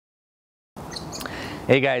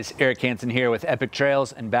Hey guys, Eric Hansen here with Epic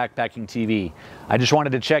Trails and Backpacking TV. I just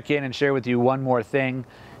wanted to check in and share with you one more thing,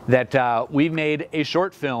 that we've made a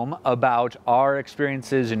short film about our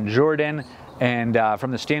experiences in Jordan and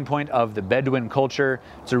from the standpoint of the Bedouin culture.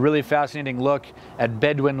 It's a really fascinating look at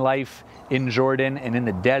Bedouin life in Jordan and in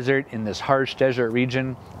the desert, in this harsh desert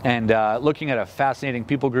region, and looking at a fascinating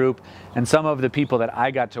people group and some of the people that I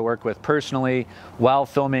got to work with personally while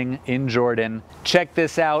filming in Jordan. Check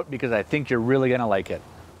this out because I think you're really gonna like it.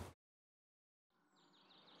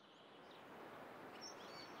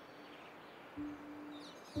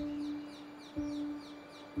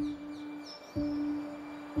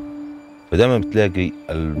 فدايما بتلاقي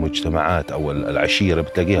المجتمعات او العشيره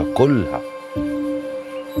بتلاقيها كلها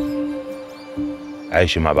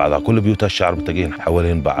عايشه مع بعضها، كل بيوت الشعر بتلاقيهم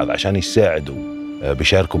حوالين بعض عشان يساعدوا،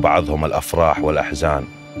 بيشاركوا بعضهم الافراح والاحزان.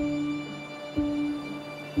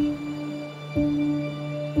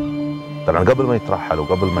 طبعا قبل ما يترحلوا،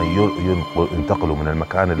 قبل ما ينتقلوا من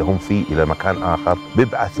المكان اللي هم فيه الى مكان اخر،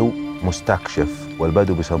 بيبعثوا مستكشف،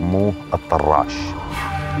 والبدو بيسموه الطراش.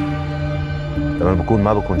 لما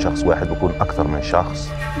ما بيكون شخص واحد، بيكون أكثر من شخص،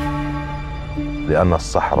 لأن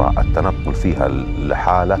الصحراء التنقل فيها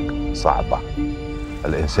لحالك صعبة.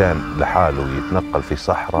 الإنسان لحاله يتنقل في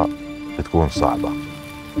صحراء بتكون صعبة،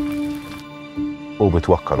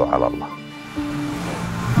 وبتوكلوا على الله.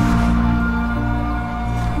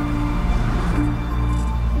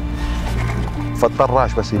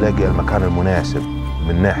 فالطراش بس يلاقي المكان المناسب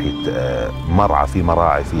من ناحية مرعى، في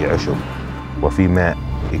مراعي، في عشب وفي ماء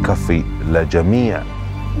يكفي لجميع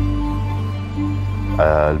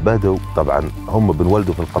البدو. طبعا هم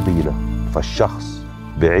بنولدوا في القبيلة، فالشخص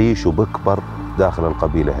بيعيش وبكبر داخل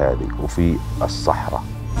القبيلة هذه وفي الصحراء،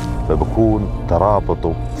 فبكون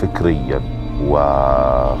ترابطه فكريا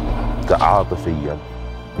وعاطفيا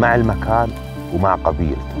مع المكان ومع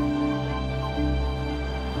قبيلته.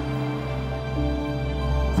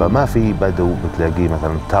 فما في بدو بتلاقيه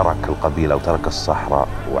مثلا ترك القبيلة أو ترك الصحراء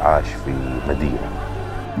وعاش في مدينة،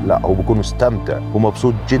 لا، هو بيكون مستمتع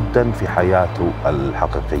ومبسوط جدا في حياته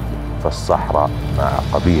الحقيقية في الصحراء مع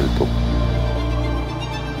قبيلته.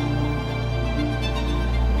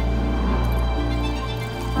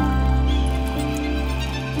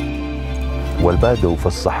 والبدو في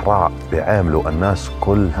الصحراء بيعاملوا الناس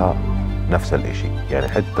كلها نفس الاشي، يعني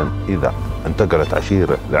حتى إذا انتقلت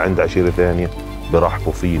عشيرة لعند عشيرة ثانية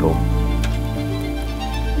برحبوا فيهم.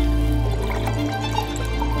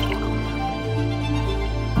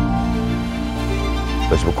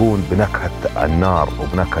 بس بكون بنكهة النار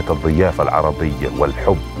وبنكهة الضيافة العربية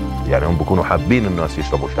والحب، يعني هم بيكونوا حابين الناس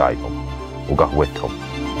يشربوا شايهم وقهوتهم.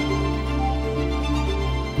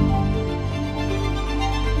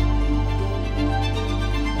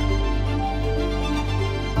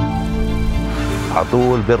 على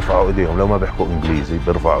طول بيرفعوا ايديهم، لو ما بيحكوا انجليزي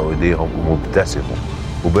بيرفعوا ايديهم ومبتسموا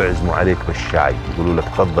وبيعزموا عليك بالشاي، يقولوا لك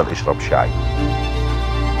تفضل اشرب شاي.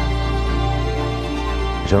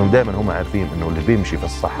 عشان دائما هم عارفين انه اللي بيمشي في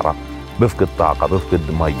الصحراء بيفقد طاقة، بيفقد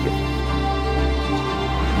مية.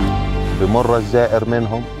 بمر الزائر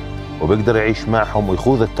منهم وبيقدر يعيش معهم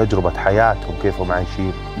ويخوض تجربة حياتهم كيف هم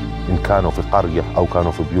عايشين، إن كانوا في قرية أو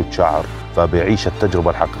كانوا في بيوت شعر، فبيعيش التجربة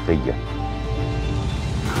الحقيقية.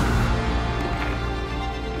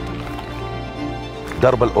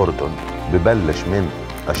 درب الأردن ببلش من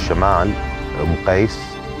الشمال أم قيس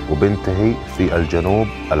وبنتهي في الجنوب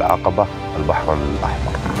العقبة البحر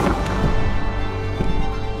الأحمر.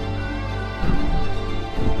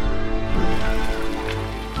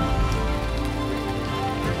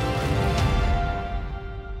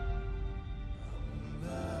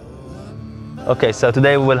 Okay, so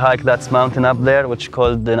today we will hike that mountain up there, which is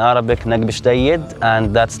called in Arabic Nagbish Dayyid,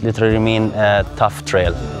 and that's literally mean tough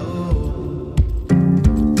trail.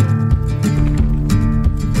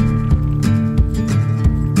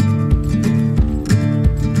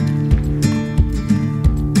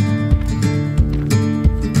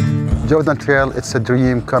 Jordan Trail, it's a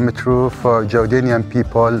dream come true for Jordanian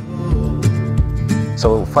people.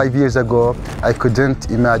 So 5 years ago, I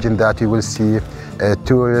couldn't imagine that we will see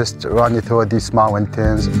tourists running through these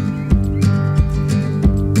mountains.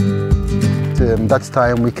 That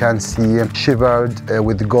time we can see shepherd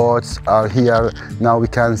with goats are here. Now we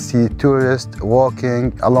can see tourists walking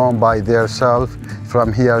alone by themselves from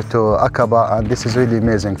here to Aqaba, and this is really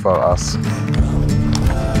amazing for us.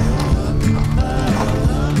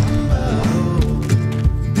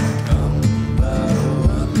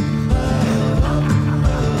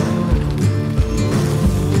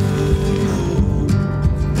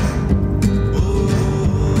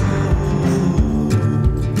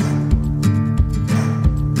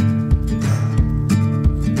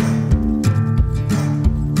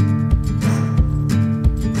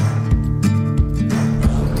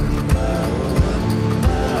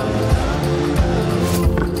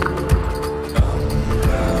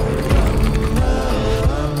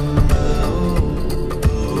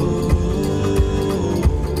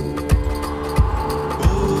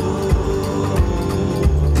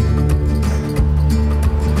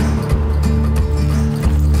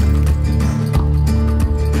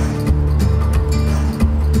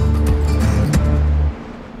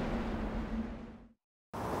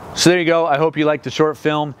 So there you go. I hope you liked the short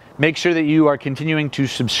film. Make sure that you are continuing to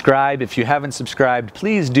subscribe. If you haven't subscribed,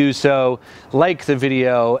 please do so. Like the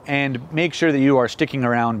video and make sure that you are sticking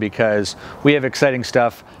around because we have exciting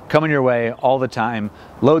stuff coming your way all the time.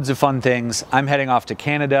 Loads of fun things. I'm heading off to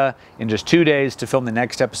Canada in just 2 days to film the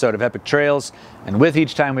next episode of Epic Trails. And with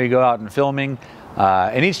each time we go out and filming,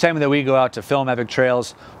 and each time that we go out to film Epic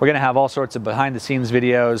Trails, we're going to have all sorts of behind the scenes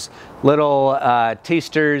videos, little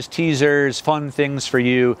tasters, teasers, fun things for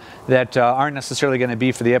you that aren't necessarily going to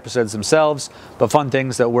be for the episodes themselves, but fun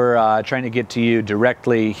things that we're trying to get to you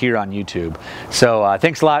directly here on YouTube. So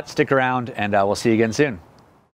thanks a lot, stick around, and we'll see you again soon.